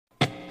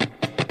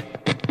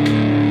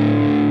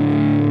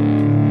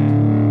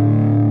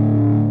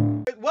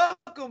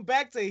welcome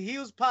back to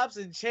Heels, Pops,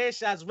 and Chair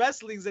Shots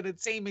Wrestling's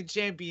Entertainment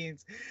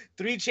Champions.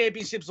 3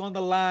 championships on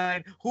the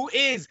line. Who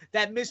is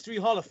that mystery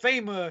Hall of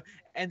Famer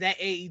and that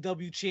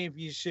AEW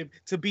championship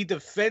to be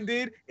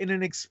defended in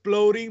an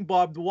exploding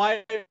barbed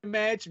wire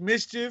match?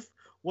 Mischief,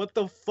 what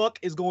the fuck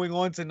is going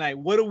on tonight?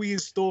 What are we in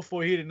store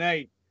for here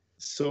tonight?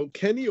 So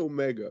Kenny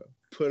Omega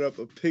put up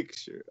a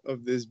picture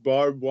of this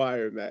barbed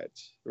wire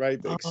match,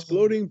 right? The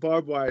exploding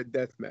barbed wire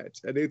death match.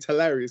 And it's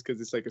hilarious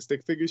because it's like a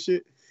stick figure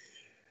shit.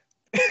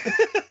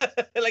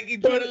 Like he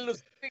doing a little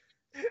stick.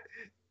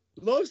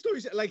 Long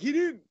story short, like he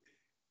didn't.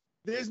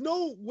 There's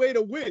no way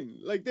to win.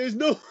 Like there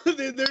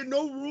are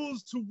no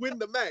rules to win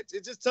the match.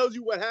 It just tells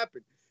you what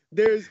happened.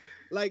 There's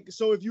like,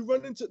 so if you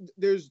run into,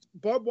 there's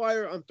barbed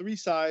wire on 3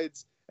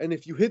 sides, and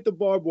if you hit the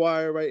barbed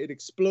wire, right, it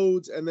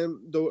explodes, and then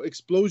the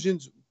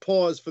explosions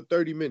pause for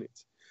 30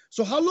 minutes.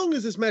 So how long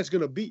is this match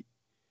gonna be?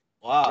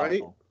 Wow.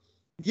 Right?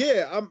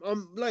 Yeah,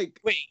 I'm like,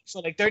 wait, so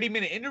like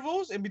 30-minute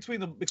intervals in between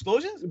the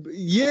explosions?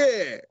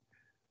 Yeah.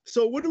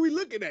 So what are we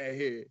looking at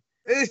here?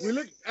 We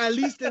look at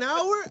least an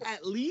hour,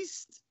 at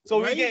least.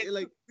 So right?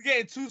 we're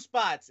getting 2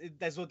 spots.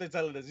 That's what they're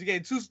telling us. You're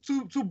getting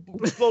two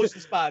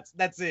explosion spots.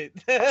 That's it.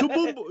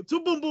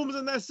 two boom booms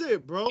and that's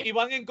it, bro. Y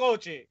van en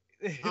coche.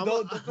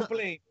 Don't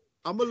complain.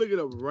 I'm gonna look it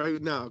up right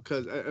now,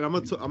 and I'm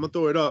gonna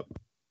throw it up.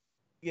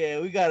 Yeah,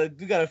 we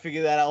gotta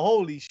figure that out.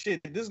 Holy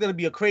shit. This is gonna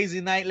be a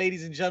crazy night,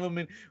 ladies and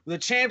gentlemen. The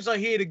champs are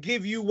here to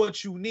give you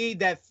what you need,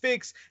 that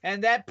fix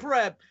and that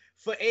prep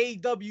for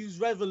AEW's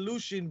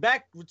Revolution.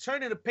 Back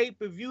returning to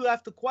pay-per-view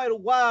after quite a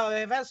while.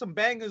 They've had some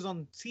bangers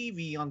on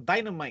TV, on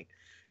Dynamite.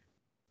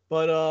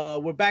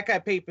 But we're back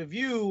at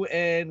pay-per-view,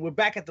 and we're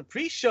back at the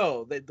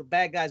pre-show. The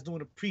bad guys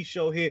doing a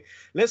pre-show here.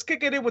 Let's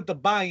kick it in with the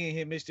buy-in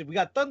here, Mister. We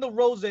got Thunder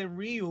Rosa and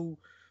Ryu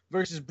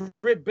versus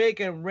Britt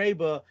Baker and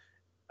Reba.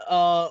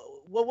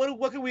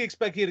 What can we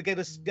expect here to get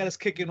us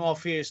kicking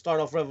off here?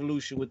 Start off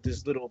Revolution with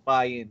this little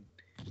buy-in.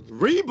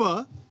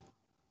 Reba,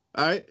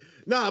 all right?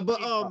 Nah, but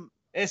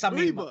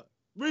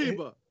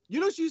Reba. You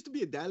know she used to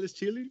be a Dallas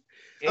cheerleader.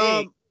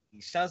 Hey,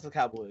 shouts to the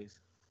Cowboys.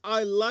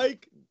 I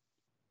like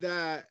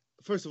that.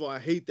 First of all, I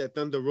hate that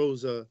Thunder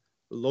Rosa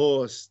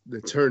lost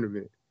the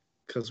tournament.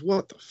 Cause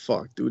what the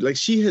fuck, dude? Like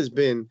she has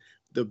been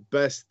the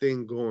best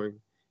thing going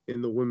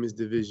in the women's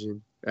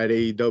division at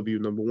AEW.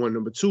 Number 1,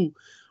 number 2.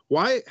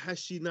 Why has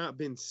she not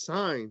been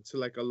signed to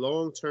like a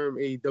long-term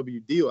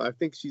AEW deal? I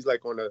think she's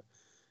like on a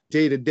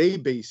day-to-day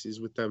basis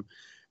with them.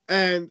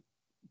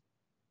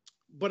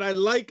 But I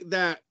like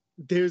that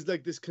there's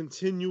like this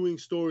continuing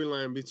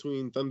storyline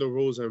between Thunder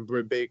Rosa and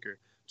Britt Baker.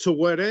 To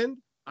what end?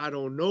 I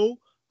don't know.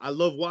 I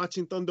love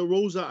watching Thunder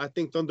Rosa. I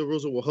think Thunder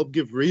Rosa will help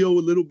give Rio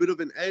a little bit of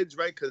an edge,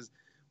 right? Because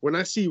when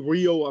I see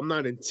Rio, I'm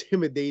not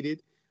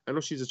intimidated. I know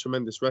she's a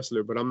tremendous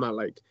wrestler, but I'm not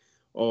like,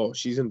 oh,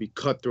 she's going to be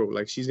cutthroat.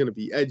 Like, she's going to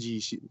be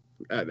edgy.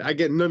 I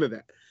get none of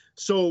that.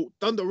 So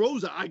Thunder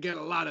Rosa, I get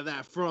a lot of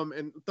that from.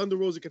 And Thunder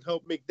Rosa can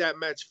help make that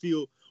match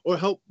feel, or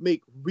help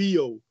make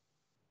Rio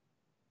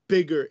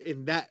bigger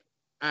in that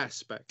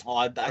aspect. Oh,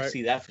 I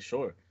see that for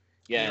sure.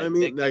 Yeah, you know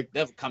what I mean,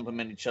 they'll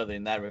complement each other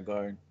in that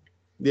regard.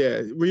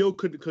 Yeah, Rio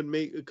could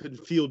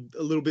feel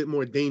a little bit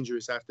more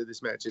dangerous after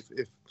this match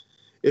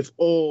if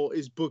all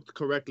is booked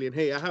correctly. And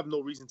hey, I have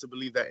no reason to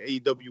believe that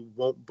AEW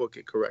won't book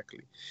it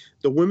correctly.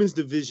 The women's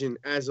division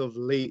as of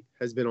late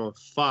has been on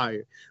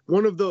fire.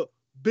 One of the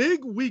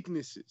big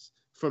weaknesses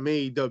from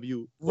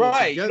AEW.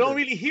 Right, you don't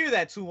really hear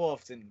that too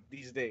often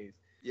these days.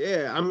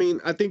 Yeah, I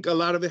mean, I think a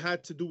lot of it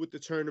had to do with the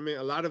tournament.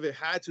 A lot of it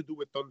had to do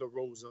with Thunder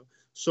Rosa.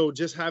 So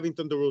just having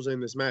Thunder Rosa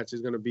in this match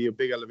is going to be a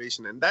big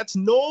elevation. And that's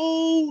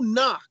no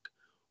knock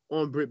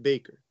on Britt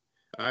Baker.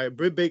 All right,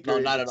 Britt Baker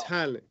is a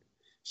talent.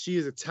 She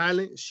is a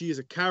talent. She is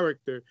a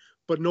character.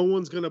 But no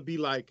one's going to be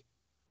like,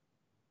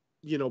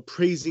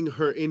 praising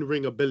her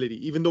in-ring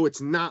ability. Even though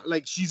it's not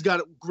like she's got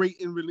great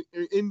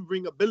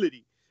in-ring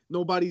ability.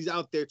 Nobody's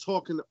out there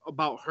talking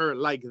about her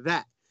like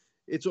that.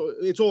 It's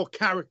all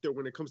character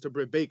when it comes to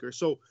Britt Baker.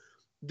 So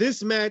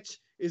this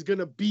match is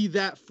gonna be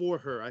that for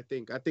her. I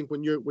think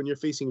when you're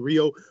facing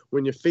Rio,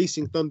 when you're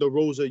facing Thunder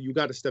Rosa, you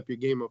got to step your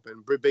game up.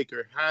 And Britt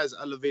Baker has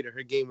elevated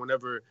her game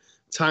whenever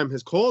time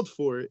has called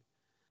for it.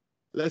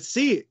 Let's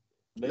see it.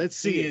 Let's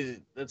see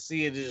it. Let's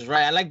see it is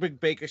right. I like Britt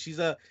Baker. She's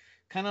a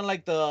kind of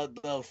like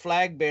the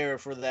flag bearer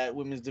for that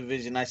women's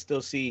division. I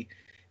still see.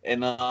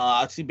 And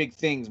I see big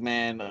things,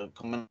 man,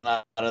 coming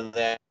out of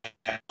that.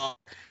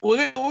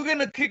 We're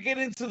gonna kick it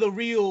into the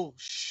real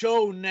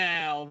show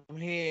now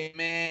here,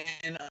 man.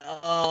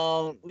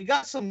 We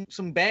got some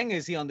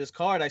bangers here on this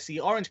card. I see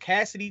Orange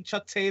Cassidy,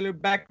 Chuck Taylor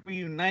back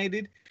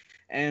reunited,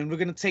 and we're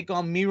gonna take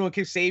on Miro and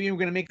Kip Sabian. We're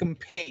gonna make them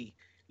pay,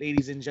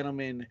 ladies and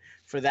gentlemen,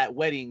 for that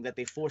wedding that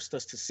they forced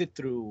us to sit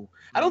through.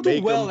 I don't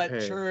do well at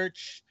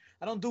church.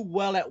 I don't do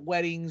well at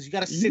weddings. You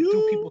gotta sit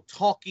through people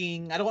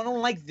talking. I don't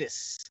like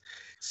this.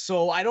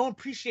 So I don't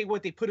appreciate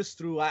what they put us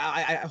through.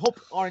 I hope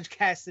Orange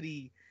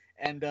Cassidy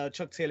and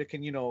Chuck Taylor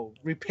can,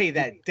 repay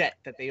that debt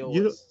that they owe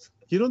us.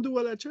 You don't do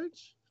well at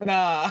church?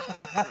 Nah.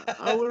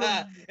 I would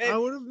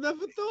have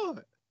never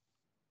thought.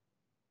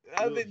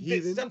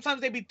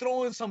 Sometimes they be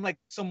throwing some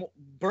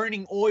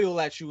burning oil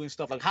at you and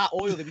stuff, like hot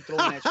oil they be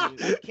throwing at you.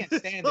 I can't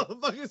stand it.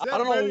 I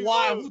don't know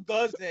why. Oil. Who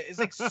does that? It's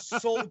like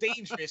so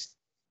dangerous,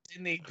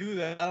 and they do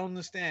that. I don't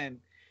understand.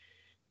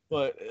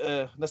 But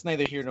that's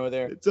neither here nor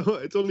there.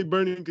 It's only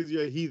burning because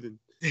you're a heathen.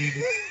 That's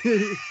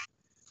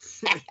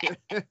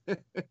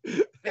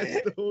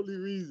the only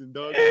reason,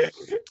 dog.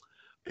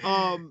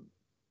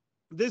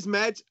 This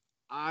match,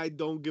 I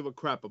don't give a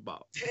crap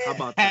about. How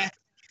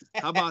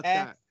about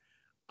that?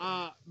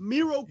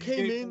 Miro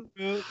came in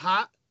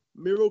hot.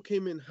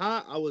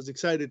 I was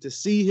excited to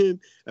see him.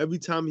 Every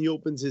time he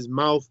opens his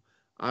mouth,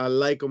 I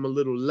like him a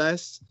little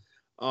less.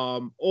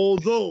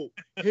 Although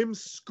him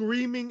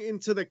screaming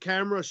into the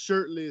camera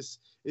shirtless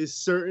is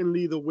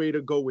certainly the way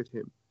to go with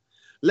him.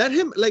 Let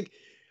him,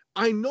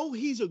 I know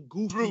he's a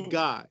goofy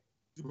guy,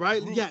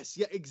 right? Yes,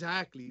 yeah,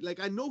 exactly.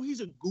 I know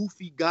he's a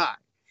goofy guy,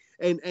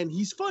 and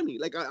he's funny.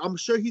 I'm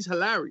sure he's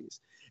hilarious.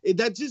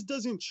 That just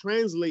doesn't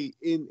translate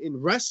in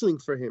wrestling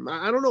for him.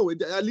 I don't know.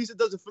 At least it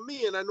doesn't for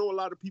me, and I know a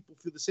lot of people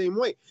feel the same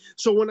way.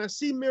 So when I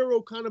see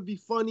Miro kind of be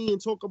funny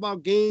and talk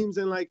about games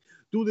and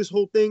do this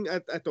whole thing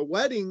at the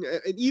wedding,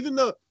 and even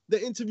the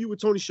interview with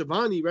Tony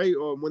Schiavone, right?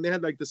 Or when they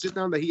had the sit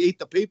down that he ate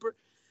the paper,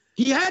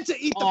 he had to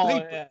eat the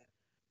paper. Yeah.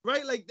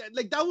 Right,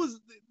 that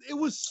was, it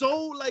was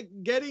so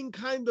getting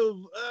kind of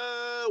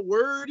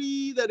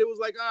wordy that it was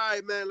all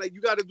right, man,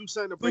 you got to do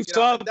something to break it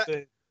out.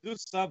 Do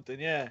something,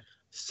 yeah.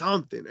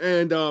 Something,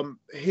 and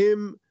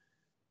he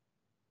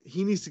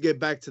needs to get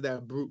back to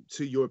that brute.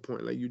 To your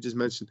point, like you just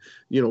mentioned,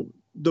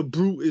 the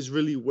brute is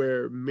really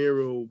where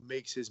Miro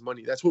makes his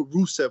money. That's what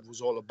Rusev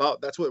was all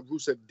about. That's what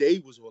Rusev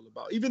Day was all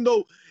about. Even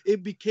though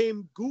it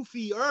became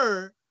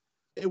goofier,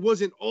 it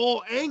wasn't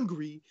all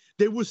angry.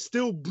 There was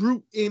still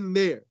brute in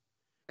there.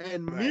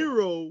 And right.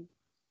 Miro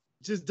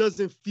just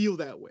doesn't feel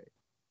that way.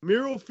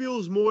 Miro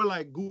feels more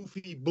like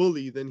goofy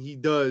bully than he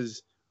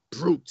does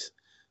brute.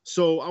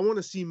 So I want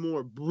to see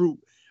more brute.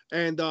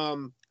 And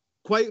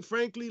quite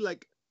frankly,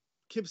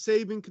 Kip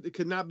Sabian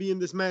could not be in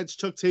this match.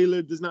 Chuck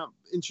Taylor does not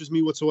interest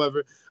me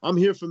whatsoever. I'm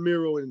here for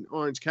Miro and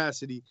Orange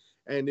Cassidy.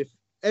 And if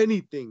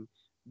anything,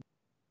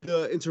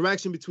 the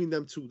interaction between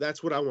them two,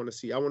 that's what I want to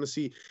see. I want to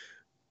see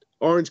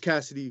Orange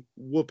Cassidy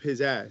whoop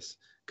his ass.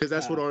 Because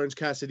that's what Orange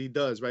Cassidy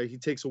does, right? He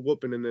takes a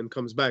whooping and then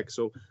comes back.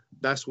 So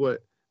that's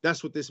what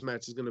this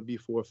match is gonna be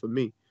for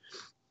me.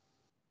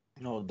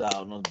 No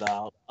doubt.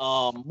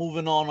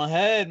 Moving on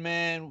ahead,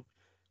 man.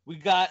 We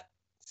got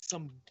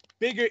some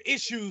bigger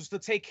issues to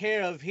take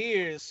care of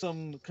here.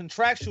 Some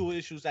contractual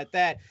issues at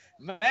that.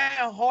 Matt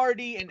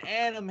Hardy and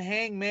Adam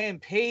Hangman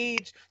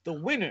Page, the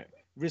winner,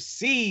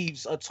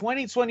 receives a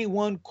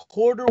 2021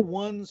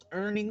 quarter-one's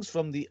earnings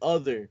from the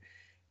other.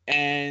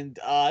 And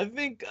I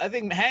think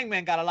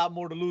Hangman got a lot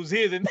more to lose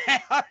here than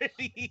Matt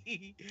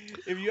Hardy,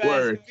 if you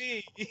ask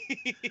me.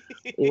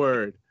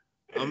 Word.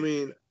 I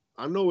mean,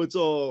 I know it's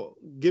all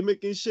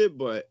gimmick and shit,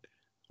 but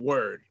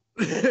word.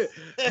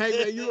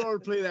 Hangman, you don't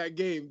want to play that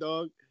game,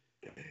 dog.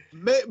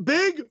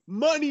 Big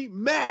money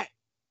Matt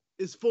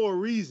is for a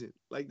reason.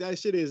 That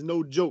shit is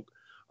no joke.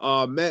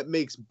 Matt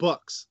makes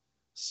bucks.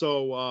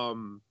 So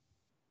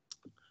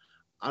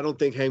I don't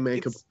think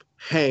Hangman could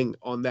hang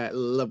on that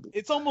level.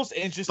 It's almost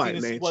interesting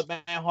to see what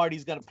Matt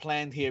Hardy's gonna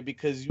plan here,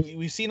 because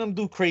we've seen him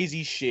do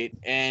crazy shit,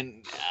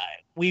 and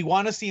we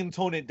want to see him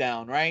tone it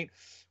down, right?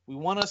 We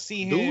want to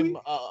see him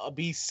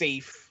be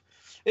safe.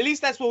 At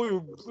least that's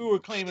what we were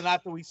claiming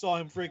after we saw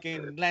him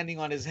freaking landing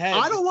on his head.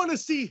 I don't want to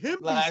see him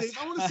be safe.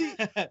 I want to see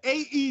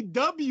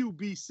AEW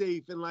be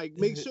safe and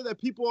make sure that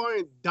people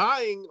aren't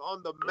dying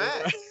on the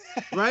mat,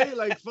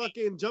 right?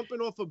 Fucking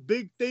jumping off of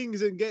big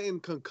things and getting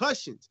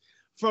concussions.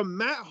 From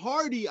Matt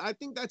Hardy, I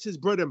think that's his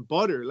bread and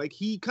butter.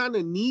 He kind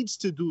of needs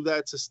to do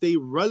that to stay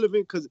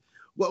relevant, because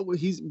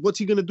what's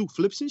he gonna do?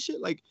 Flips and shit?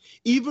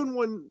 Even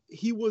when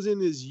he was in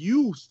his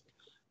youth,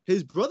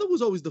 his brother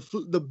was always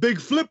the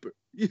big flipper,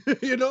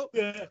 you know?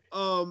 Yeah.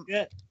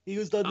 Yeah, he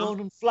was the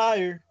known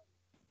flyer.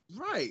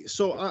 Right.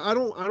 So I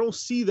don't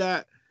see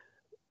that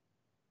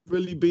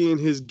really being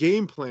his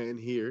game plan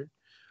here.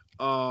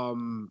 I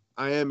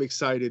am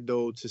excited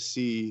though to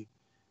see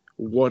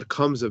what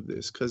comes of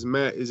this, because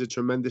Matt is a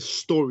tremendous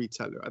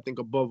storyteller, I think,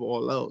 above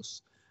all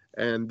else.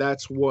 And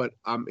that's what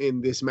I'm in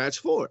this match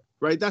for,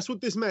 right? That's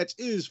what this match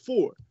is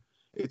for.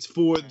 It's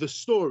for the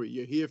story.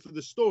 You're here for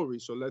the story,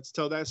 so let's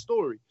tell that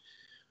story.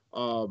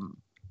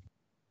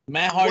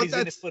 Matt Hardy's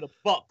in it for the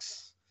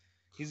bucks.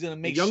 He's going to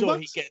make sure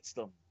he gets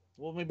them.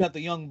 Well, maybe not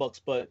the Young Bucks,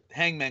 but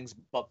Hangman's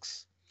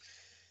bucks.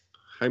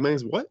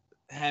 Hangman's what?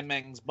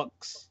 Hangman's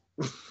bucks.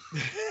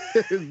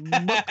 His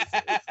bucks.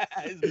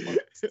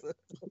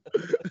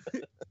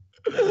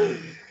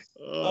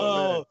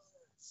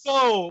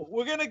 So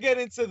we're gonna get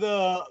into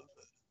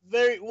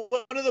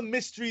one of the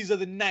mysteries of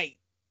the night,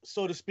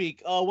 so to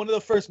speak. One of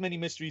the first many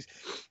mysteries,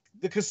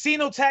 the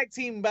Casino Tag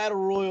Team Battle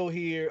Royal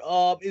here.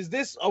 Are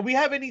we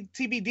have any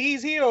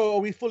TBDs here, or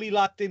are we fully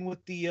locked in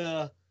with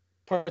the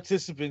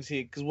participants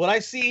here? Because what I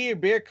see here,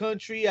 Bear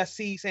Country, I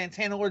see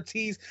Santana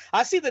Ortiz,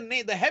 I see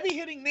the heavy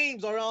hitting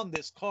names are on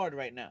this card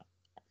right now.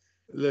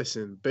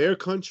 Listen, Bear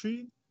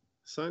Country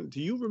son, do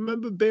you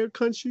remember Bear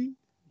Country?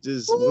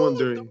 Just Ooh, do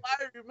wondering.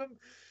 I remember?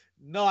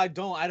 No, I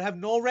don't. I have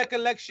no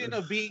recollection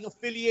of being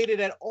affiliated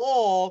at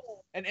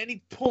all at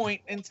any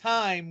point in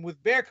time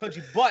with Bear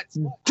Country, but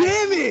I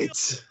Damn do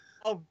it!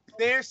 of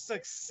their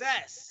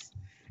success.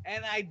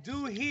 And I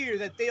do hear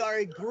that they are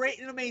a great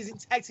and amazing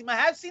tag team. I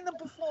have seen them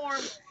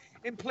perform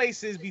in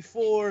places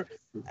before.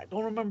 I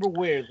don't remember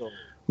where though.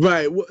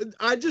 Right. Well,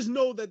 I just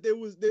know that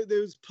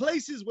there's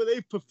places where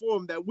they've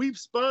performed that we've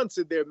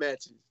sponsored their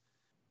matches.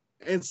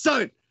 And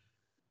son,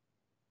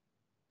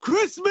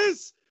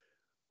 Christmas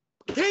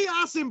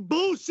chaos and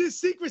bullshit,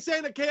 Secret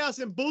Santa chaos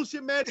and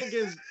bullshit match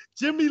against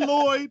Jimmy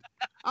Lloyd.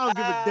 I don't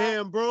give a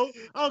damn, bro.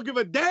 I don't give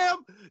a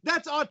damn.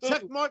 That's our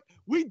check mark.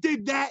 We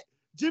did that.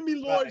 Jimmy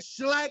Lloyd, right.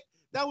 Schlack.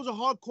 That was a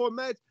hardcore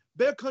match.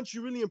 Bear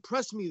Country really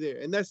impressed me there,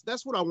 and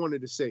that's what I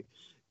wanted to say.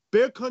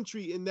 Bear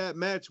Country in that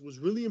match was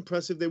really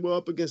impressive. They were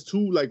up against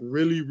two like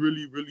really,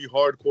 really, really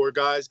hardcore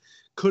guys.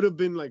 Could have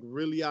been like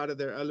really out of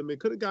their element.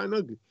 Could have gotten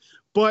ugly,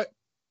 but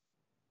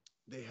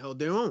they held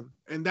their own,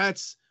 and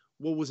that's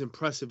what was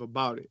impressive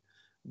about it.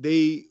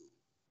 They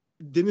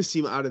didn't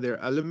seem out of their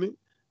element.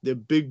 They're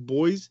big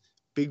boys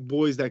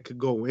that could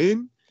go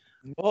in.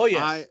 Oh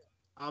yeah.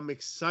 I'm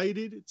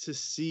excited to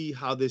see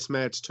how this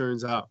match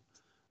turns out.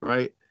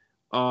 Right.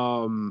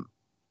 Who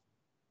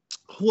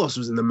else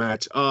was in the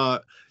match?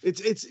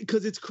 It's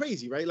because it's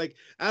crazy, right? Like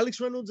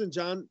Alex Reynolds and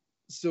John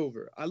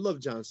Silver. I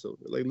love John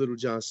Silver, like little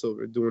John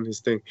Silver doing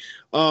his thing.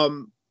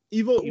 Evo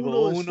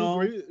Uno and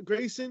Stu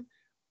Grayson.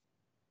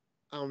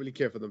 I don't really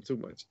care for them too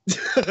much.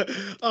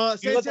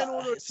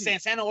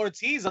 Santana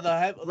Ortiz are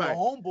the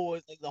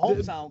homeboys, like the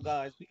hometown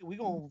guys. We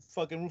gonna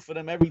fucking root for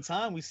them every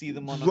time we see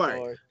them on the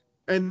card.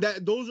 And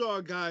those are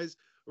our guys,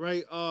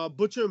 right?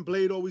 Butcher and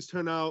Blade always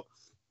turn out.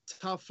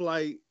 Top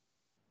Flight.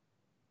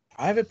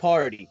 Private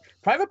Party.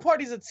 Private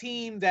Party is a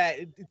team that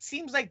it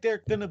seems like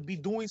they're gonna be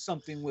doing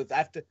something with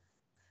after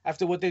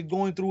what they're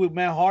going through with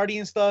Matt Hardy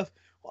and stuff.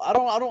 I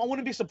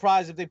wouldn't be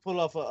surprised if they pull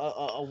off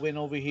a win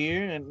over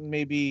here and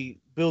maybe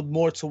build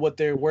more to what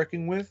they're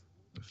working with.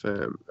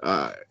 Fam,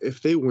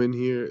 if they win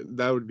here,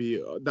 that would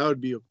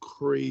be a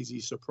crazy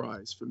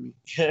surprise for me.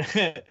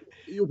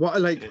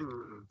 Like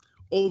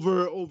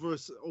over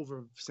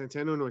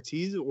Santana and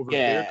Ortiz, over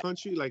Bear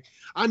Country. Like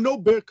I know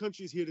Bear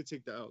Country's here to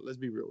take the L. Let's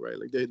be real, right?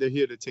 Like they're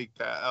here to take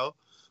that L.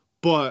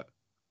 But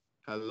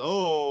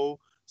hello,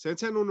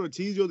 Santana and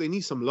Ortiz, they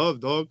need some love,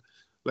 dog.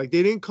 Like,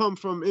 they didn't come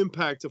from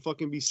Impact to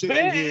fucking be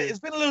sitting here. It's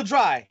been a little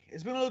dry.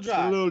 It's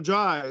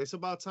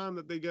about time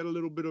that they get a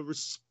little bit of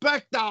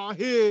respect out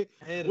here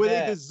where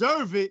they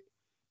deserve it,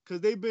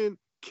 because they've been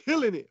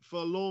killing it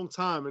for a long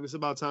time, and it's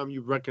about time you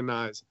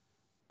recognize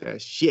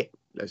that shit.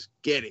 Let's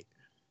get it.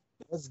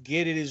 Let's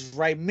get it is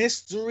right.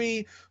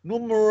 Mystery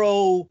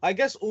numero, I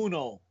guess,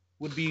 uno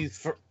would be,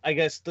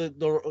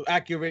 the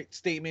accurate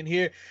statement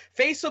here.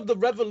 Face of the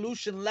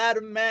Revolution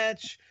ladder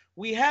match.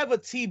 We have a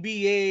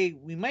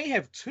TBA. We may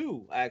have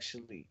two,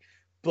 actually.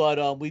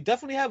 But we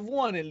definitely have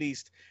one, at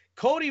least.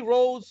 Cody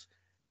Rhodes,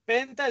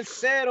 Penta El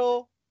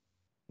Cero,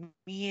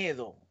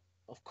 Miedo,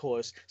 of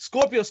course.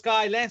 Scorpio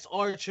Sky, Lance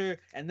Archer.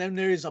 And then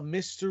there is a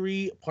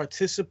mystery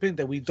participant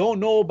that we don't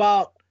know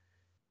about.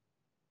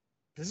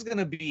 This is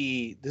gonna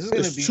be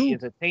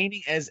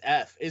entertaining as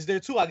F. Is there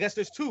two? I guess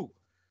there's two.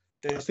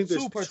 I think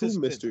there's two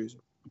mysteries.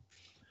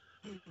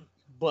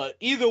 But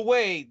either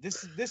way,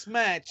 this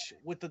match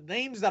with the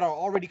names that are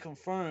already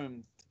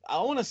confirmed,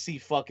 I want to see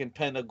fucking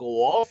Penta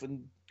go off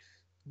and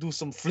do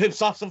some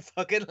flips off some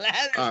fucking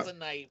ladders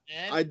tonight,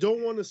 man. I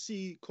don't want to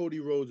see Cody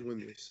Rhodes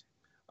win this.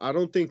 I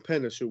don't think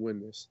Penta should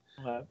win this.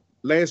 Okay.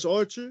 Lance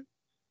Archer,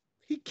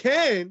 he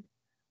can.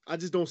 I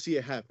just don't see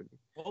it happening.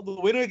 Well,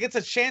 the winner gets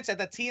a chance at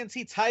the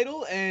TNT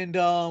title, and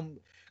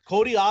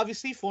Cody,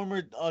 obviously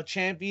former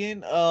champion.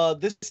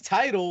 This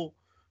title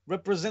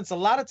represents a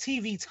lot of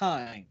TV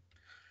time.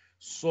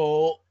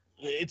 So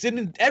it's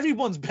in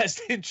everyone's best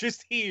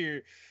interest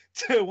here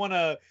to want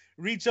to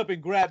reach up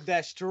and grab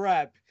that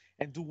strap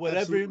and do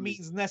whatever it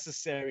means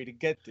necessary to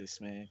get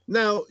this, man.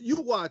 Now, you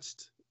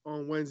watched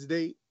on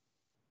Wednesday.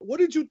 What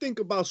did you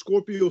think about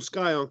Scorpio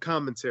Sky on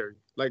commentary?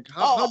 Like,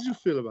 how did you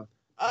feel about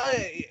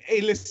it?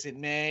 Hey, listen,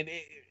 man.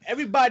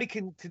 Everybody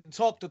can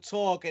talk the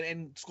talk,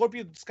 and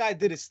Scorpio Sky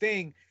did his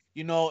thing.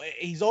 You know,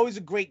 he's always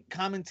a great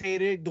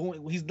commentator.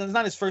 It's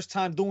not his first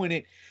time doing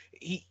it.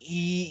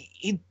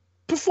 He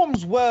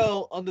performs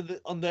well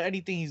under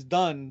anything he's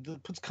done.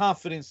 Puts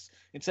confidence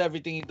into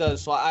everything he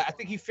does. So I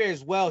think he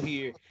fares well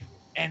here,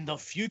 and the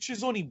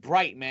future's only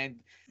bright, man.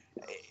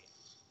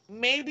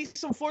 Maybe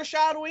some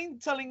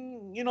foreshadowing,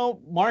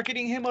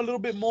 marketing him a little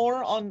bit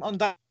more on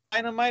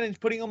Dynamite and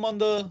putting him on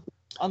the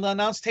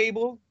announce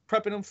table,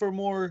 prepping him for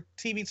more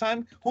TV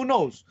time. Who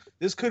knows?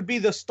 This could be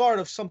the start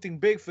of something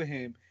big for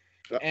him,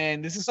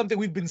 and this is something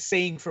we've been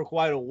saying for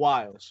quite a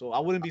while. So I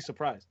wouldn't be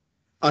surprised.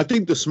 I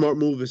think the smart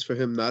move is for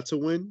him not to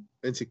win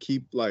and to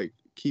keep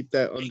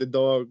that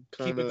underdog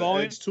kind of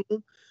edge to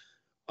him.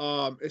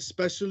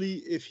 Especially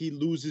if he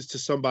loses to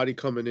somebody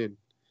coming in,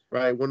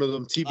 right? One of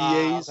them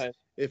TBAs. Okay.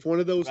 If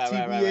one of those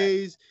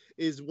TBAs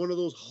is one of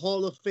those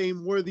Hall of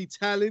Fame worthy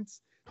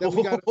talents, that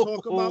we got to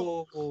talk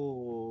about,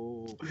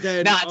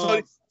 then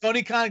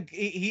Tony Khan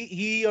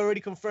he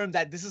already confirmed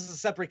that this is a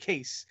separate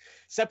case,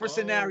 separate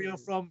scenario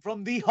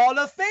from the Hall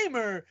of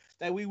Famer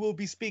that we will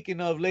be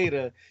speaking of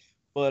later.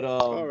 But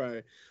all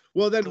right,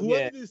 well then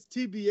whoever this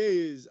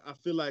TBA is, I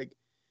feel like,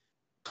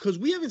 because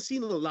we haven't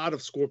seen a lot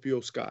of Scorpio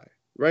Sky,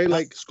 right?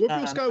 Like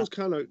Scorpio Sky was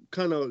kind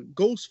of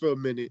ghost for a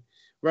minute,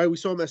 right? We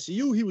saw him at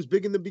CU. He was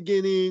big in the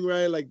beginning,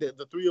 right? Like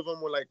the three of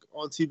them were like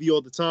on TV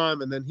all the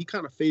time, and then he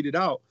kind of faded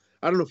out.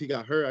 I don't know if he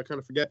got hurt. I kind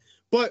of forget.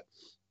 But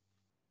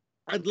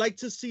I'd like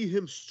to see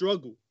him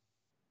struggle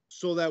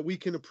so that we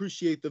can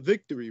appreciate the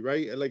victory,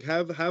 right? And like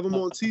have him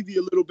on TV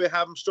a little bit,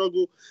 have him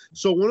struggle.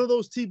 So one of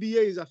those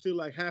TBAs, I feel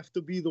like, have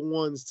to be the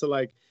ones to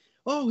like,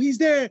 oh, he's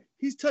there.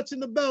 He's touching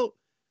the belt.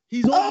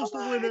 He's almost the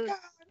winner. God,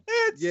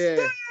 it's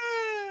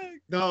Sting!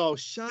 No,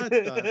 shut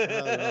the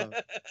hell up.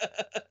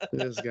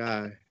 This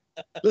guy.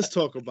 Let's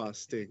talk about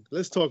Sting.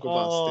 Let's talk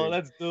about Sting.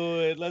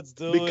 Let's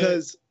do it.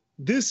 Because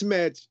this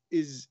match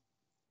is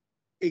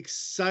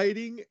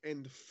exciting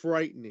and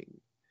frightening,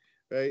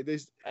 right?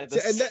 At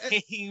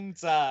the same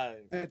time.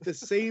 At the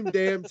same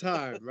damn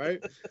time,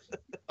 right?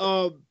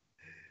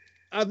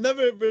 I've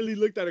never really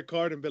looked at a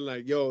card and been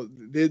like, yo,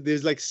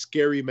 there's like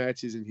scary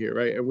matches in here,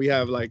 right? And we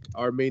have like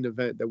our main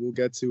event that we'll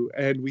get to,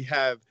 and we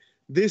have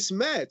this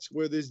match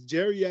where this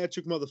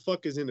geriatric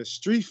motherfucker's in a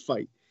street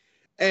fight,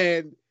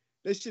 and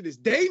this shit is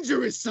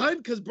dangerous, son,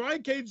 because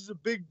Brian Cage is a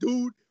big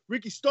dude.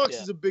 Ricky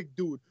Starks is a big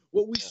dude.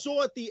 What we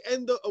saw at the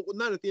end of,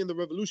 not at the end of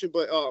Revolution,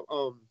 but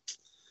on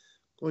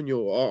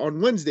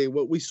Wednesday,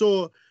 what we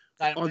saw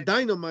on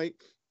Dynamite,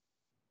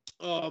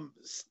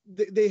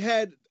 they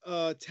had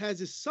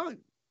Taz's son.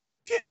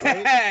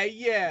 Right?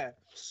 Yeah.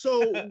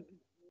 So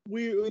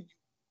we're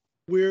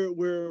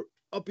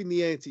upping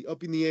the ante.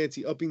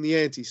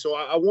 So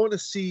I want to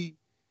see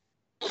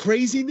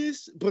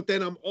craziness, but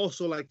then I'm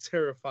also like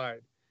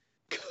terrified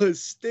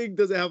because Sting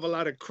doesn't have a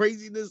lot of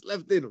craziness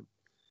left in him.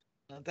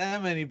 Not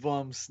that many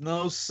bumps.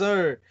 No,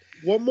 sir.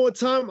 One more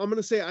time, I'm going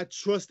to say I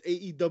trust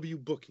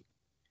AEW booking.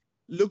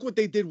 Look what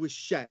they did with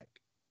Shaq.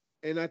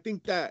 And I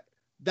think that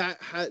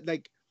had,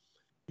 like,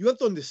 you have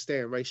to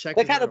understand, right? Shaq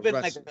that kind of been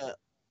wrestler. Like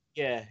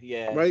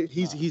yeah. Right?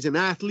 He's an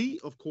athlete,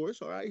 of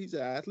course. All right. He's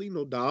an athlete,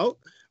 no doubt.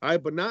 All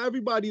right. But not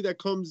everybody that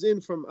comes in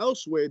from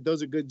elsewhere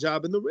does a good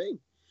job in the ring.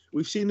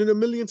 We've seen it a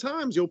million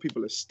times. Yo,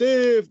 people are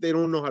stiff. They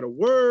don't know how to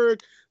work.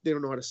 They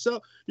don't know how to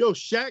sell. Yo,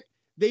 Shaq,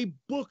 they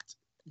booked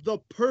the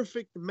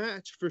perfect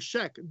match for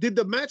Shaq. Did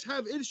the match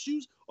have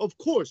issues? Of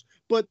course.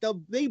 But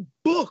they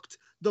booked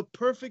the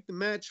perfect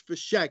match for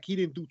Shaq. He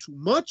didn't do too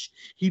much.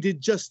 He did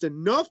just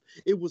enough.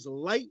 It was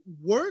light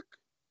work.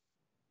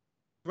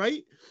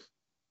 Right?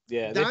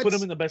 Yeah, they put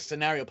him in the best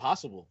scenario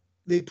possible.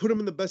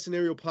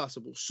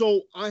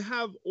 So I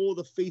have all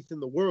the faith in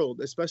the world,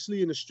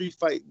 especially in a street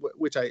fight,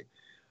 which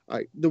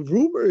the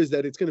rumor is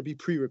that it's going to be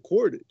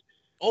pre-recorded.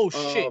 Oh,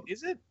 shit.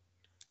 Is it?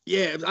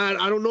 Yeah,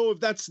 I don't know if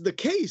that's the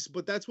case,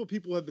 but that's what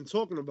people have been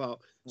talking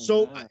about.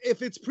 So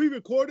if it's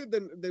pre-recorded,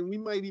 then we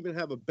might even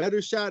have a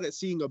better shot at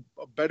seeing a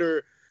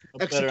better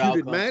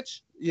executed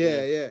match.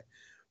 Yeah.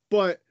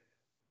 But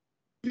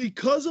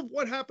because of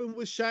what happened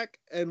with Shaq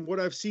and what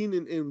I've seen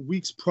in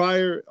weeks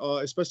prior,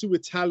 especially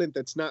with talent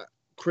that's not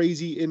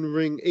crazy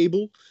in-ring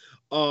able,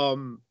 I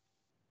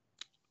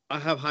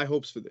have high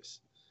hopes for this.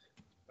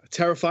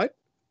 Terrified,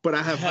 but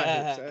I have high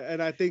hopes, and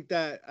I think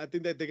that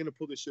they're gonna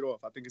pull this shit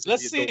off. I think it's.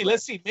 Let's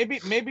see.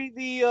 Maybe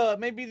the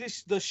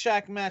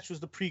Shaq match was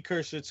the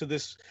precursor to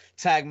this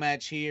tag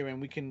match here,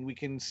 and we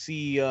can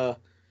see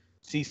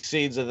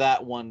shades of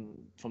that one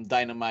from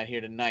Dynamite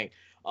here tonight.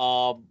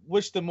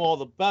 Wish them all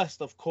the best,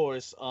 of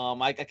course.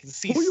 I can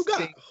see who you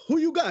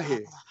got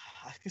here.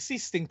 I can see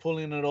Sting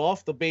pulling it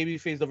off. The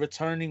babyface, the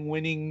returning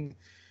winning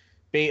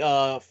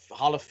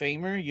Hall of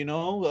Famer. You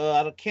know,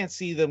 I can't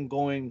see them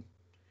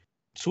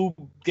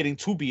getting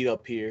too beat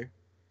up here.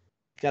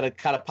 Gotta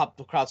kind of pop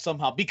the crowd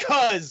somehow,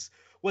 because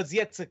what's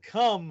yet to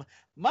come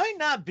might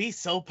not be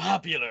so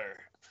popular.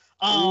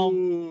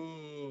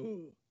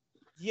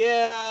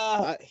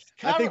 Yeah,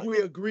 I think we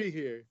agree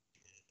here.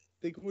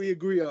 I think we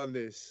agree on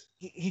this.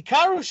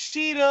 Hikaru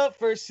Shida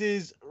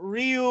versus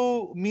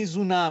Ryu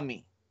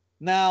Mizunami.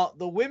 Now,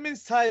 the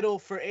women's title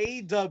for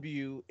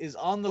AEW is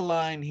on the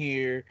line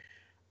here.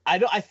 I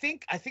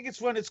think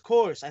it's run its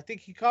course. I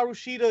think Hikaru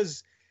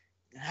Shida's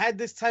had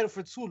this title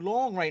for too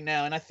long right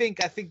now, and I think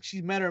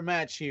she's met her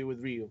match here with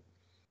Ryu.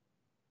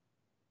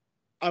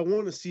 I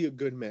want to see a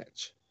good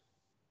match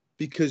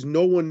because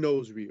no one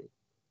knows Ryu.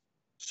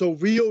 So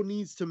Ryu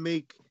needs to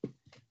make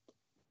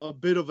a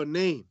bit of a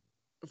name.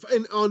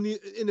 In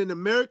an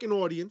American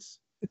audience,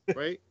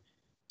 right?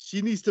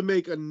 She needs to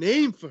make a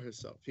name for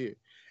herself here.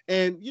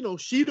 And, you know,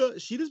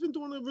 Shida's been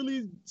doing a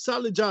really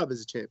solid job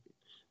as a champion.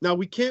 Now,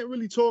 we can't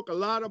really talk a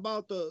lot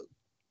about the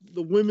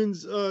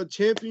women's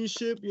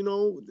championship. You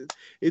know,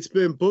 it's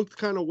been booked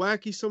kind of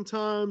wacky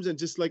sometimes and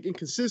just like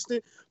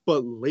inconsistent.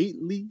 But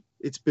lately,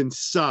 it's been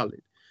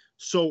solid.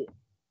 So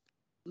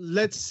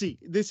let's see.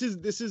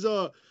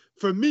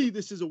 For me,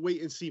 this is a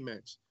wait and see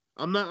match.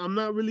 I'm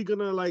not really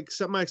gonna like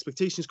set my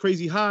expectations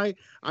crazy high.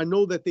 I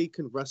know that they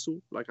can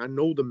wrestle. Like I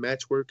know the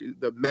mat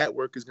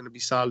work is gonna be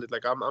solid.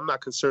 Like I'm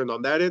not concerned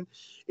on that end.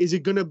 Is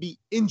it gonna be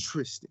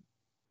interesting?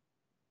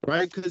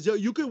 Right? Because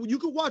you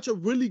could watch a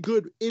really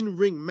good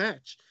in-ring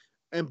match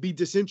and be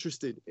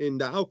disinterested in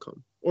the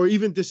outcome, or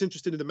even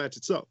disinterested in the match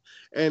itself.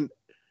 And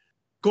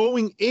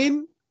going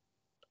in,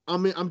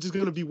 I'm just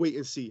gonna be wait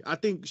and see. I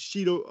think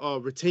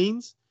Shido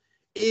retains.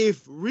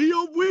 If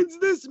Rio wins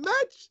this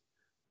match,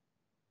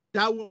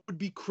 that would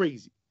be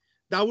crazy.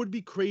 That would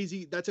be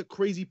crazy. That's a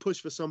crazy push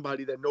for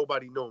somebody that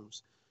nobody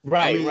knows.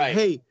 Right, I mean, right.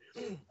 hey,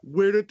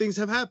 weirder things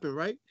have happened,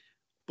 right?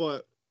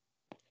 But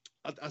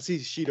I see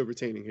Shida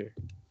retaining here.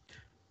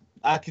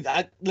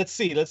 Let's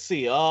see.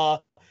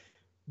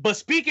 But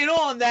speaking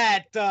on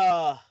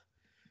that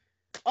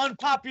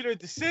unpopular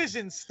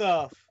decision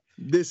stuff,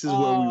 this is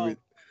where we were.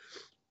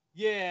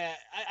 Yeah,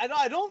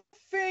 I don't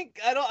think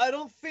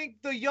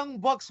the Young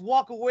Bucks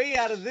walk away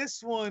out of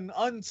this one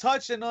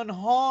untouched and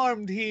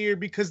unharmed here,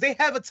 because they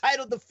have a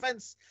title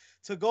defense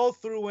to go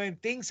through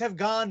and things have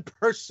gone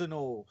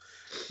personal.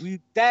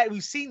 We've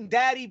seen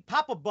Daddy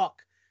Papa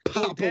Buck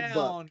go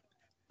down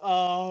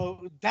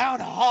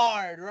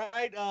hard,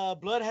 right?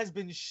 Blood has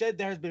been shed.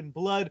 There has been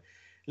blood.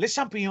 Le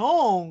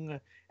Champion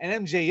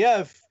and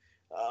MJF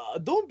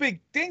doing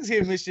big things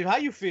here, Mischief. How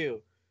you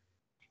feel?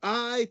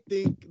 I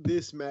think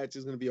this match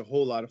is going to be a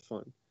whole lot of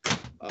fun.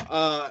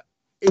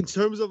 In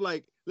terms of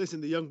like, listen,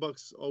 the Young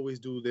Bucks always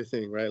do their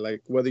thing, right?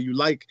 Like whether you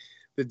like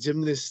the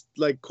gymnast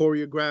like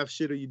choreograph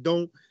shit or you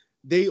don't,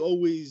 they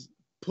always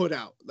put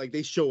out, like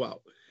they show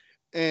out.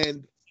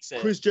 And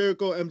Chris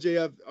Jericho,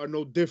 MJF are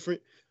no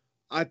different.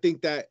 I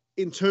think that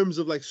in terms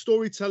of like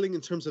storytelling,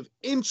 in terms of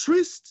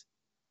interest,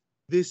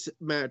 this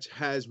match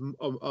has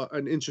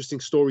an interesting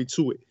story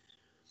to it.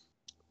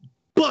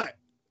 But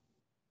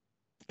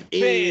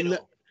in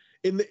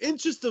the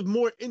interest of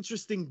more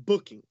interesting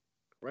booking,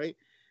 right?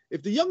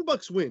 If the Young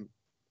Bucks win,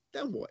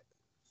 then what?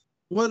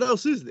 What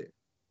else is there?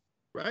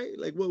 Right?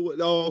 Like,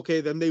 what? Oh,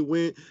 okay, then they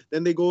win.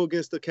 Then they go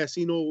against the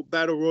Casino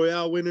Battle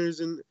Royale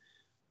winners, and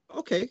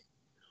okay.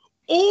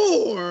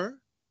 Or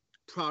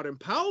Proud and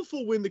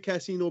Powerful win the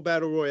Casino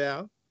Battle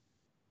Royale,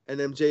 and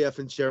MJF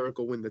and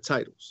Jericho win the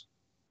titles.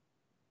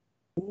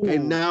 Ooh.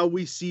 And now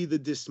we see the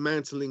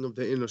dismantling of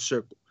the Inner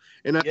Circle.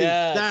 And I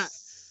think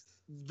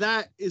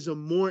that is a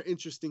more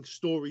interesting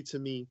story to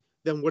me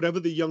than whatever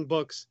the Young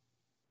Bucks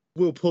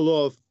will pull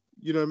off,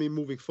 you know what I mean,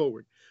 moving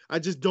forward. I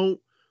just don't,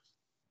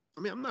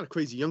 I mean, I'm not a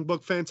crazy Young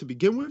Buck fan to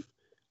begin with.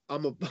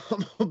 I'm a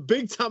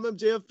big-time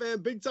MJF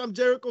fan, big-time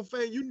Jericho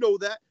fan, you know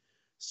that.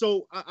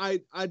 So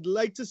I'd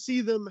like to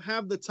see them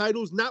have the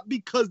titles, not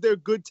because they're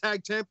good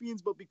tag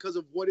champions, but because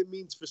of what it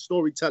means for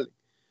storytelling.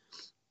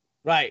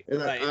 Right,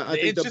 and right. I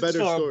think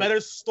the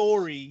better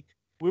story,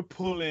 we're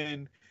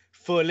pulling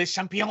for Le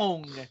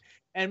Champion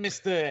and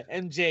Mr.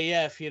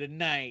 MJF here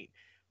tonight.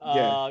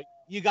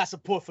 You got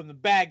support from the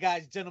bad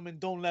guys, gentlemen.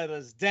 Don't let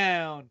us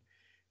down.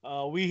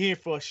 We're here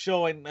for a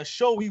show, and a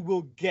show we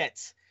will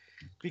get.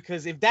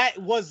 Because if that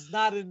was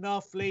not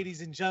enough,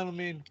 ladies and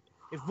gentlemen,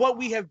 if what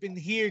we have been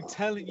here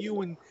telling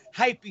you and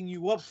hyping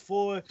you up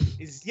for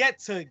is yet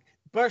to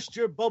burst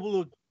your bubble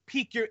or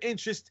pique your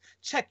interest,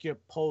 check your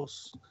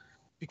pulse.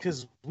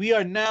 Because we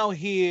are now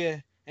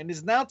here, and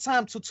it's now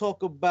time to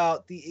talk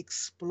about the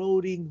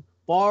exploding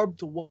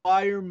barbed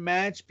wire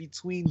match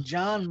between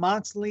Jon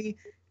Moxley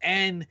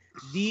and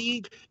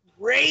the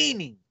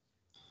reigning,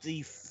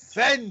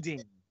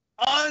 defending,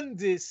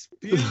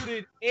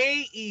 undisputed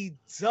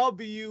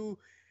AEW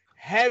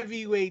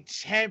heavyweight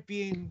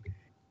champion,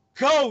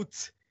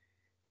 GOAT,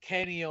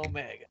 Kenny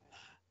Omega.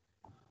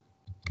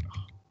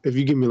 If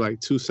you give me like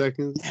 2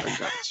 seconds, I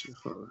got you.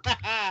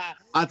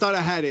 I thought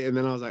I had it, and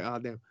then I was like, oh,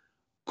 damn.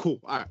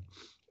 Cool. All right.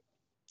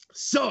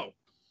 So,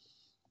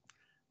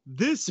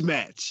 this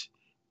match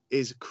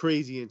is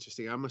crazy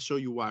interesting. I'm going to show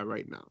you why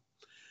right now.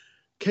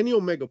 Kenny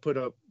Omega put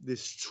up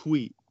this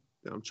tweet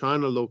that I'm trying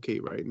to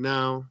locate right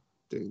now.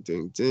 Ding,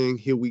 ding, ding.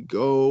 Here we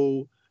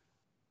go.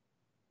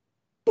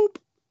 Boop.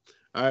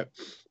 All right.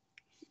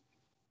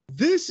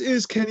 This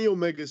is Kenny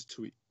Omega's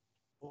tweet.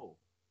 Oh.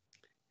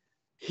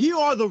 Here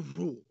are the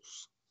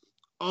rules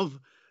of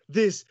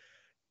this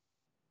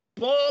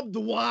barbed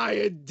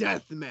wire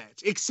death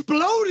match.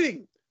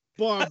 Exploding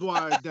barbed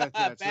wire death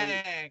match.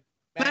 Bang,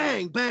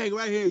 bang, bang,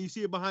 right here. You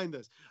see it behind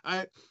us. All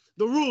right.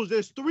 The rules.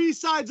 There's 3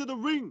 sides of the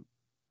ring.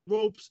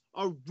 Ropes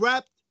are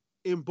wrapped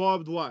in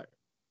barbed wire.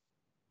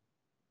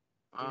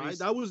 All right.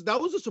 That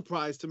was a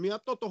surprise to me. I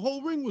thought the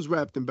whole ring was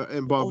wrapped in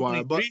barbed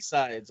wire. But 3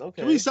 sides.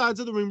 Okay. 3 sides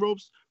of the ring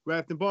ropes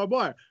wrapped in barbed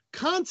wire.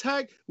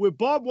 Contact with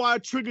barbed wire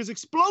triggers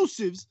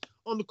explosives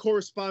on the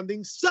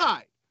corresponding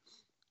side.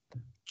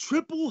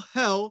 Triple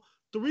hell,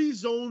 3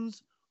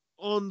 zones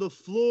on the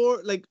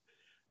floor. Like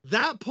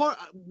that part,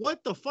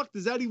 what the fuck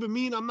does that even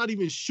mean? I'm not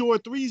even sure.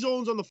 3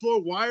 zones on the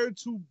floor wired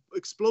to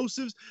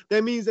explosives.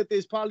 That means that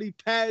there's probably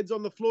pads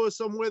on the floor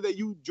somewhere that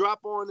you drop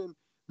on and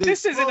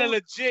this isn't a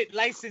legit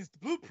licensed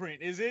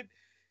blueprint, is it?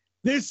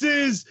 This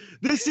is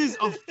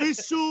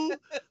official,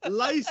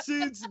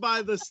 licensed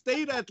by the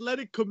State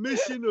Athletic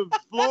Commission of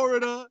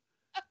Florida.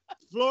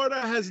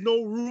 Florida has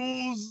no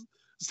rules,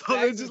 so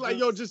they're just like,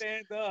 yo, just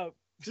stand up.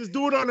 Just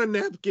do it on a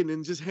napkin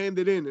and just hand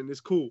it in, and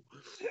it's cool.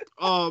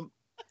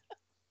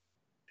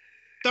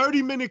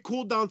 30-minute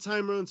cooldown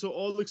timer until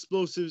all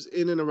explosives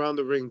in and around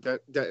the ring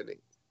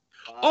detonate.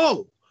 Wow.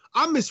 Oh,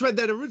 I misread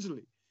that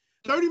originally.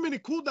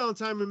 30-minute cooldown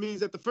timer means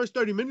that the first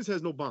 30 minutes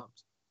has no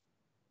bombs,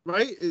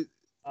 right?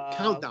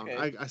 Countdown.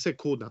 Okay. I said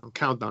cooldown.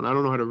 Countdown. I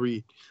don't know how to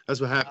read. That's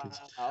what happens.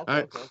 All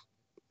right. Okay.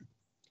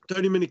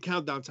 30-minute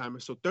countdown timer.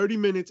 So 30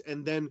 minutes,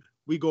 and then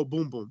we go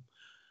boom, boom.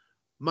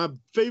 My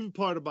favorite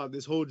part about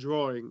this whole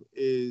drawing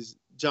is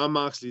Jon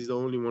Moxley's the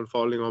only one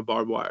falling on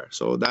barbed wire.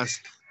 So that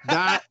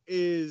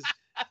is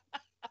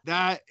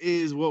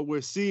what we're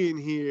seeing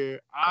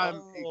here.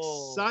 I'm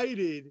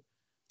excited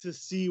to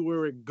see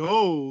where it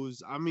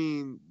goes. I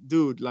mean,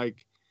 dude,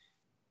 like,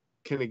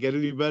 can it get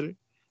any better?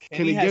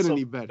 Can it get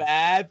any better?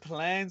 Bad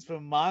plans for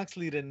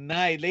Moxley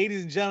tonight.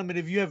 Ladies and gentlemen,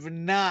 if you have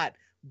not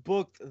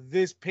booked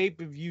this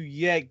pay-per-view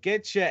yet,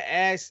 get your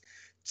ass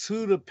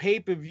to the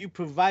pay-per-view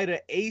provider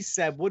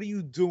ASAP. What are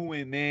you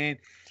doing, man?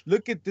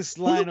 Look at this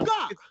lineup.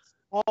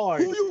 Who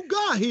you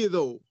got here,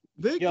 though?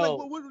 Vic, yo,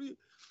 like, what do you...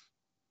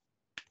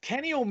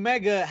 Kenny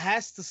Omega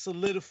has to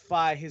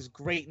solidify his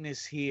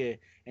greatness here,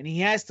 and he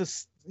has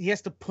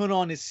to put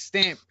on his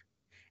stamp.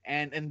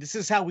 And this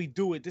is how we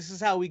do it. This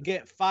is how we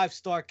get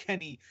 5-star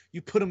Kenny.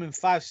 You put him in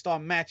 5-star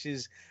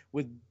matches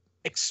with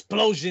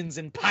explosions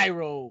and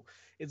pyro.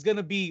 It's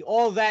gonna be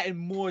all that and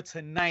more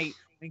tonight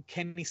when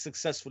Kenny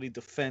successfully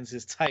defends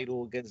his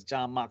title against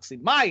Jon Moxley.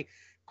 My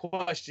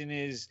question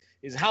is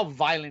how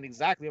violent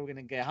exactly are we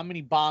gonna get? How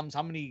many bombs?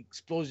 How many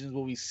explosions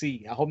will we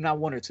see? I hope not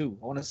 1 or 2.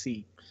 I want to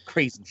see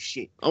crazy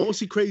shit. I want to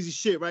see crazy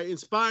shit, right?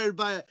 Inspired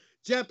by a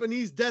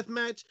Japanese death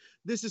match.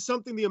 This is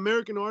something the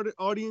American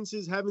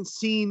audiences haven't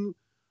seen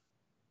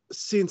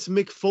since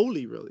Mick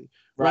Foley, really,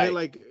 right?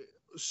 Like,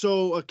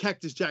 so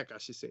Cactus Jack, I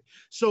should say.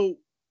 So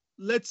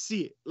let's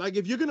see it. Like,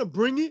 if you're gonna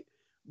bring it,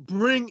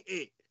 bring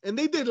it. And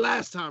they did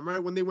last time,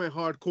 right, when they went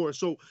hardcore.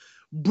 So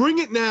bring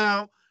it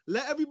now.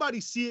 Let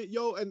everybody see it,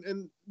 yo.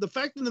 And the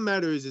fact of the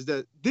matter is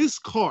that this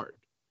card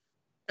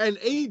and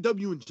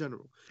AEW in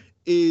general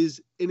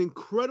is an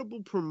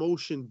incredible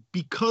promotion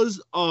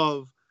because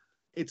of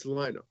its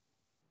lineup.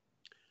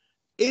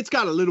 It's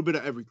got a little bit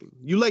of everything.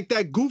 You like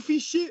that goofy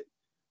shit?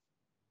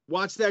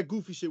 Watch that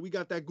goofy shit. We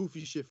got that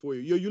goofy shit for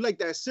you. Yo, you like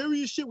that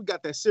serious shit? We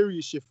got that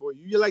serious shit for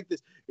you. You like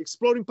this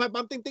exploding pipe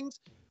bomb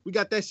things? We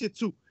got that shit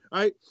too. All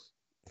right.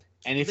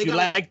 And if you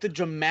like the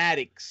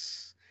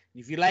dramatics,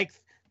 if you like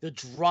the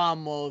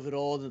drama of it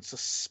all, the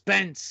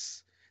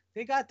suspense,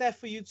 they got that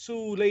for you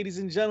too, ladies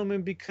and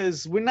gentlemen,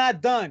 because we're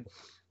not done.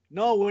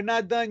 No, we're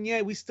not done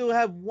yet. We still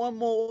have one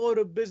more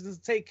order of business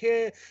to take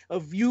care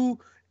of you,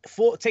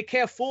 for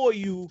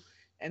you,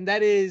 and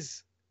that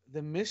is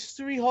the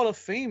Mystery Hall of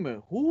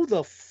Famer. Who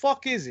the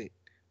fuck is it?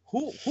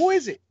 Who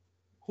is it?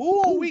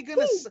 Who are we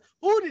gonna?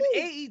 Who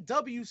did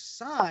AEW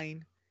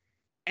sign,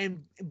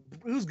 and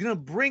who's gonna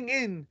bring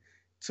in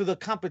to the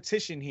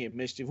competition here,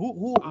 Mischief?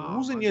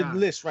 Who's in your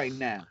list right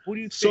now? Who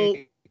do you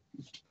think?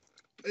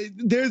 So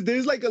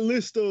there's like a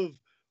list of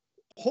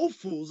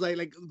hopefuls,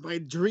 like my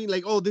dream,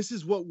 like, oh, this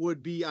is what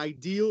would be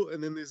ideal,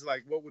 and then there's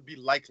like what would be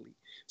likely.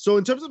 So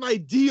in terms of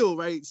ideal,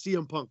 right,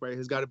 CM Punk, right,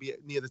 has got to be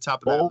near the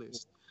top of that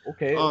list.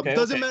 Okay.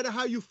 Doesn't matter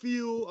how you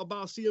feel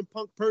about CM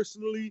Punk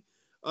personally,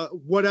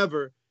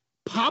 whatever.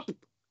 Pop,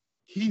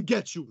 he'd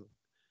get you one.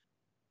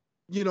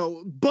 You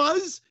know,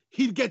 Buzz,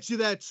 he'd get you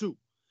that too.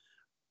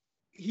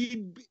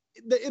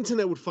 The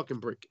internet would fucking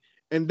break.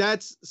 And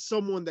that's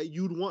someone that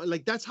you'd want.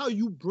 Like, that's how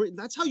you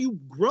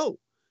grow,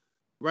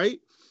 right?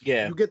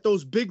 Yeah. You get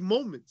those big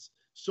moments.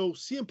 So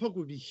CM Punk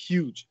would be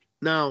huge.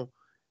 Now,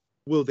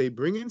 will they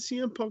bring in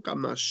CM Punk?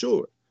 I'm not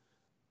sure.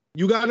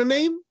 You got a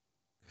name?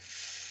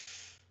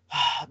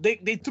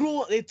 They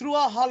threw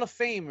a Hall of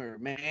Famer,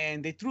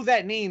 man. They threw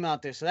that name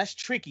out there, so that's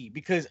tricky.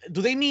 Because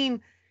do they mean,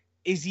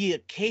 is he a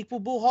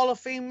capable Hall of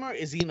Famer?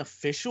 Is he an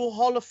official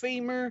Hall of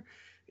Famer?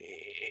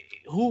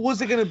 Who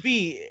was it gonna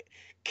be?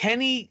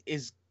 Kenny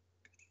is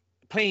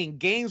playing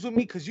games with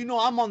me because you know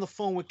I'm on the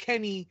phone with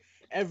Kenny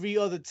every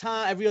other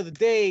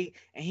day,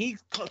 and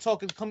he's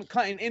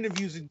cutting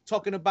interviews and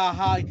talking about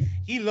how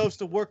he loves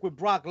to work with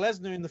Brock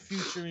Lesnar in the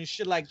future and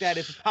shit like that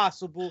if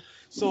possible.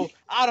 So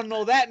I don't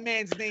know, that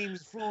man's name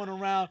is flowing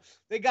around.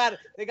 They got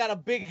a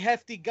big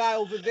hefty guy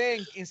over there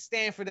in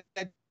Stanford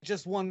that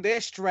just won their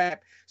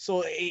strap.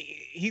 So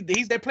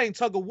they're playing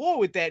tug of war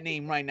with that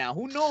name right now.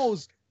 Who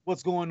knows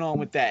what's going on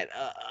with that?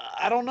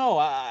 I don't know.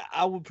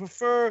 I would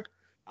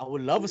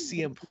love a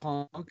CM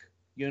Punk,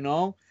 you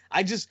know.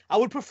 I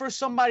would prefer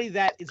somebody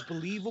that is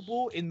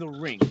believable in the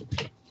ring.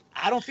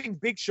 I don't think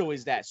Big Show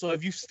is that. So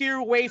if you steer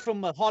away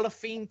from a Hall of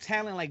Fame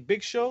talent like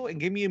Big Show and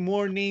give me a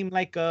more name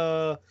like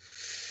I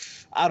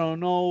don't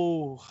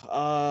know.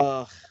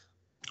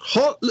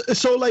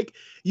 So like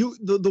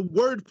the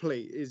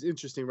wordplay is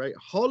interesting, right?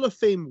 Hall of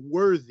Fame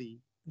worthy.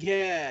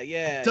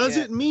 Yeah.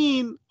 Doesn't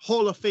mean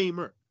Hall of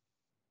Famer.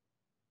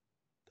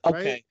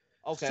 Okay. Right?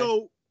 Okay.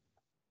 So,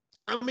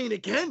 I mean,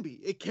 it can be.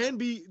 It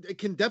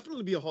can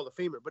definitely be a Hall of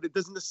Famer, but it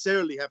doesn't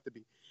necessarily have to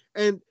be.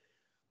 And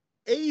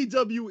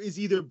AEW is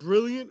either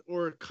brilliant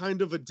or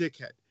kind of a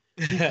dickhead,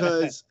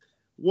 because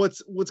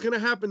what's going to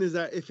happen is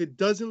that if it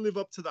doesn't live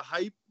up to the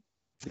hype,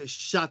 they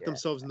shot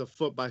themselves in the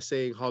foot by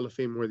saying Hall of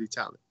Fame worthy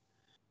talent.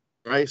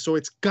 Right? So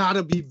it's got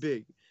to be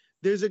big.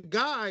 There's a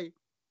guy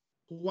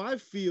who I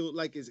feel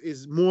like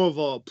is more of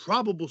a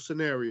probable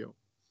scenario.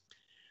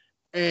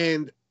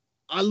 And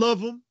I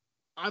love him.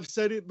 I've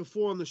said it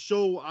before on the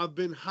show. I've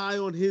been high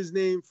on his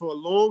name for a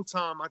long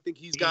time. I think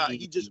he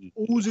just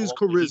oozes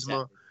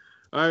charisma.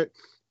 All right.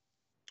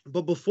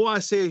 But before I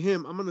say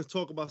him, I'm going to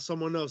talk about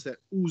someone else that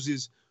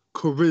oozes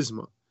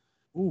charisma.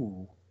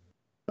 Ooh.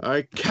 All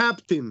right.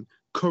 Captain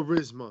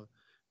Charisma.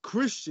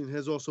 Christian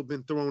has also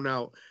been thrown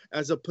out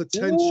as a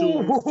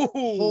potential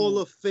Hall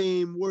of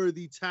Fame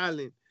worthy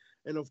talent.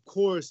 And of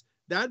course,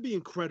 that'd be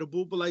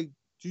incredible. But like,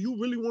 do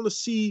you really want to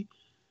see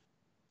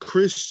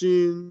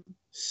Christian,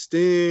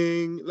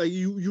 Sting? Like,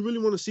 you really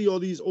want to see all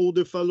these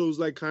older fellows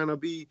like kind of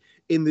be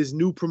in this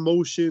new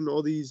promotion,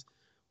 all these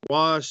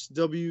washed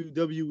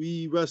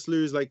WWE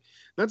wrestlers? Like,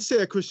 not to say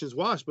that Christian's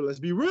washed, but let's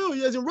be real,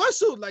 he hasn't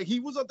wrestled. Like,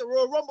 he was at the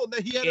Royal Rumble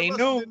that he hadn't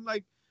wrestled in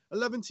like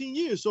 11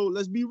 years. So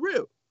let's be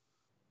real.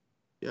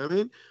 You know what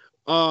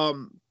I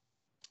mean?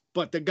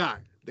 But the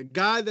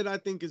guy that I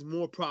think is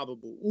more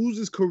probable,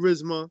 oozes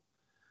charisma.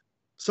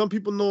 Some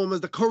people know him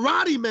as the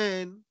Karate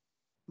Man.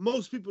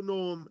 Most people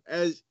know him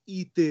as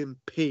Ethan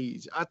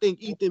Page. I think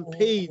Ethan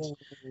Page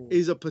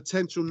is a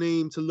potential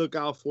name to look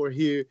out for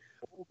here.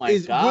 Oh my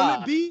God.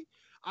 Will it be?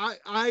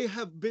 I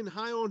have been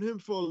high on him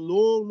for a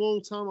long,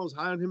 long time. I was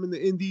high on him in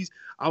the Indies.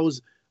 I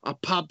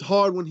popped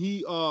hard when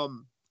he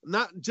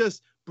not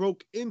just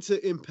broke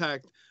into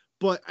Impact,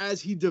 but as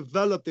he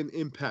developed an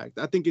Impact.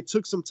 I think it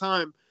took some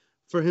time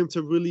for him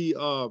to really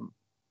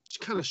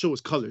kind of show his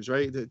colors,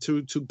 right?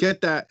 To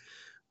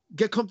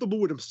get comfortable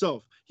with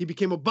himself. He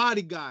became a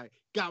body guy,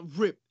 got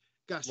ripped,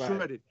 got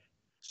shredded. Right.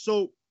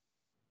 So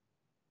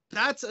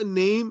that's a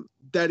name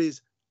that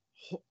is,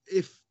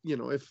 if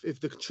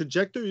the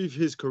trajectory of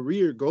his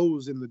career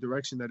goes in the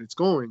direction that it's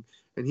going,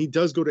 and he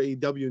does go to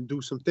AEW and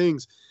do some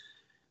things,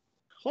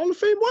 Hall of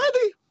Fame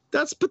worthy.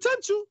 That's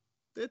potential.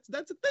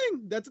 That's a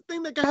thing. That's a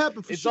thing that can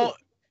happen for sure.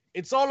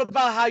 It's all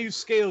about how you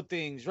scale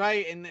things,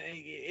 right? And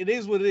it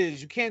is what it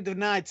is. You can't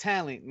deny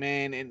talent,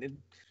 man. And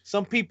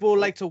some people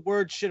like to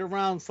word shit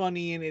around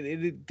funny, and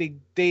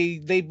they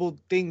label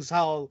things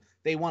how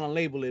they want to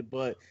label it.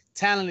 But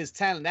talent is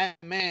talent.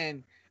 That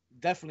man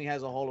definitely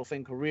has a Hall of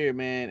Fame career,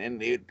 man.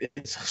 And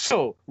it's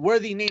so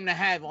worthy name to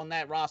have on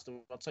that roster.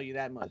 I'll tell you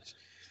that much.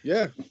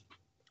 Yeah.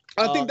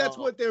 I think that's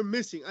what they're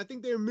missing. I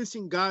think they're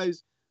missing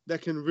guys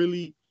that can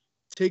really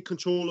take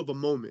control of a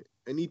moment.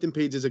 And Ethan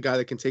Page is a guy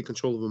that can take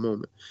control of a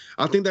moment.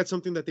 I think that's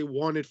something that they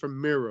wanted from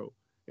Miro.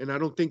 And I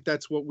don't think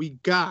that's what we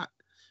got,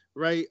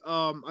 right?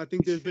 I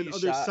think there's been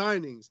other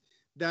signings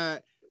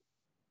that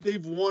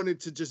they've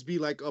wanted to just be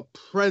like a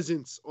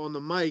presence on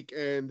the mic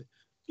and,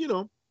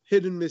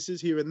 hit and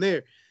misses here and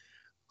there.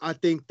 I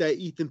think that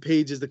Ethan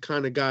Page is the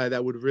kind of guy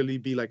that would really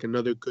be like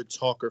another good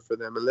talker for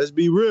them. And let's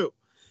be real.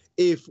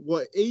 If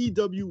what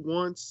AEW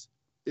wants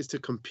is to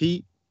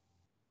compete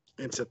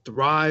and to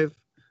thrive,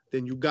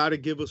 then you got to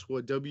give us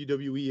what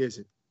WWE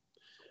isn't.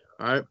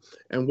 All right.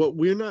 And what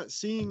we're not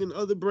seeing in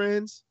other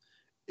brands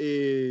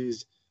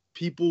is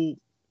people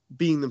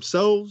being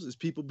themselves, is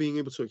people being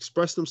able to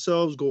express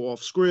themselves, go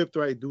off script,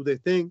 right? Do their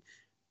thing.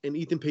 And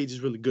Ethan Page is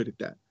really good at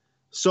that.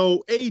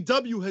 So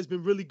AEW has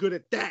been really good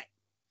at that.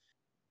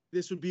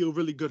 This would be a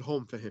really good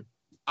home for him,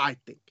 I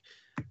think.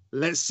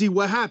 Let's see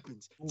what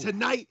happens. Ooh.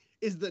 Tonight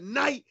is the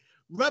night.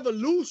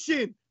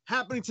 Revolution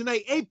happening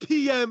tonight, 8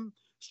 p.m.,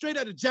 straight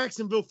out of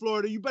Jacksonville,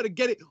 Florida. You better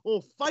get it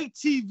on Fight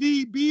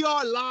TV,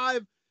 BR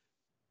Live.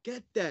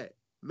 Get that,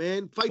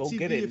 man. Fight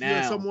TV if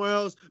you're somewhere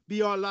else.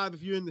 BR Live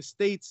if you're in the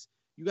States.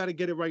 You got to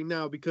get it right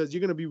now, because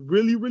you're going to be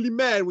really, really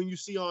mad when you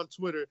see on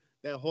Twitter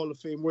that Hall of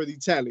Fame worthy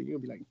talent. You're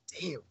going to be like,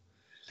 damn.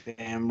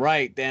 Damn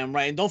right.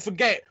 And don't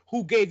forget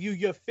who gave you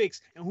your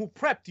fix and who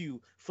prepped you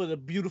for the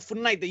beautiful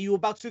night that you're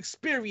about to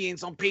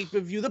experience on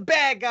pay-per-view. The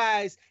Bad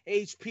Guys,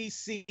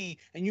 HPC.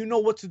 And you know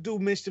what to do,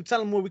 Mischief. Tell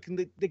them what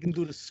they can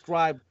do to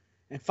subscribe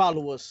and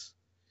follow us.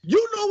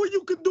 You know what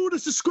you can do to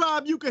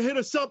subscribe. You can hit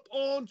us up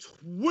on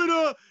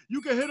Twitter.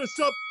 You can hit us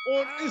up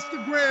on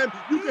Instagram.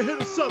 You can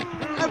hit us up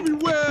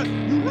everywhere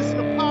you listen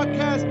to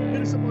podcasts.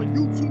 Hit us up on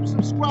YouTube.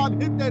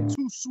 Subscribe. Hit that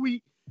Too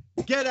Sweet.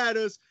 Get at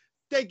us.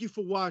 Thank you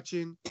for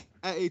watching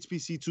at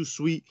HPC Too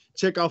Sweet.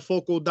 Check out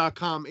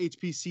Foco.com,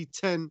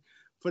 HPC10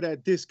 for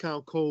that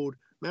discount code.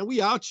 Man,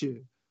 we out here.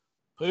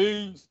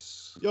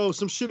 Peace. Yo,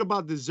 some shit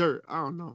about dessert. I don't know.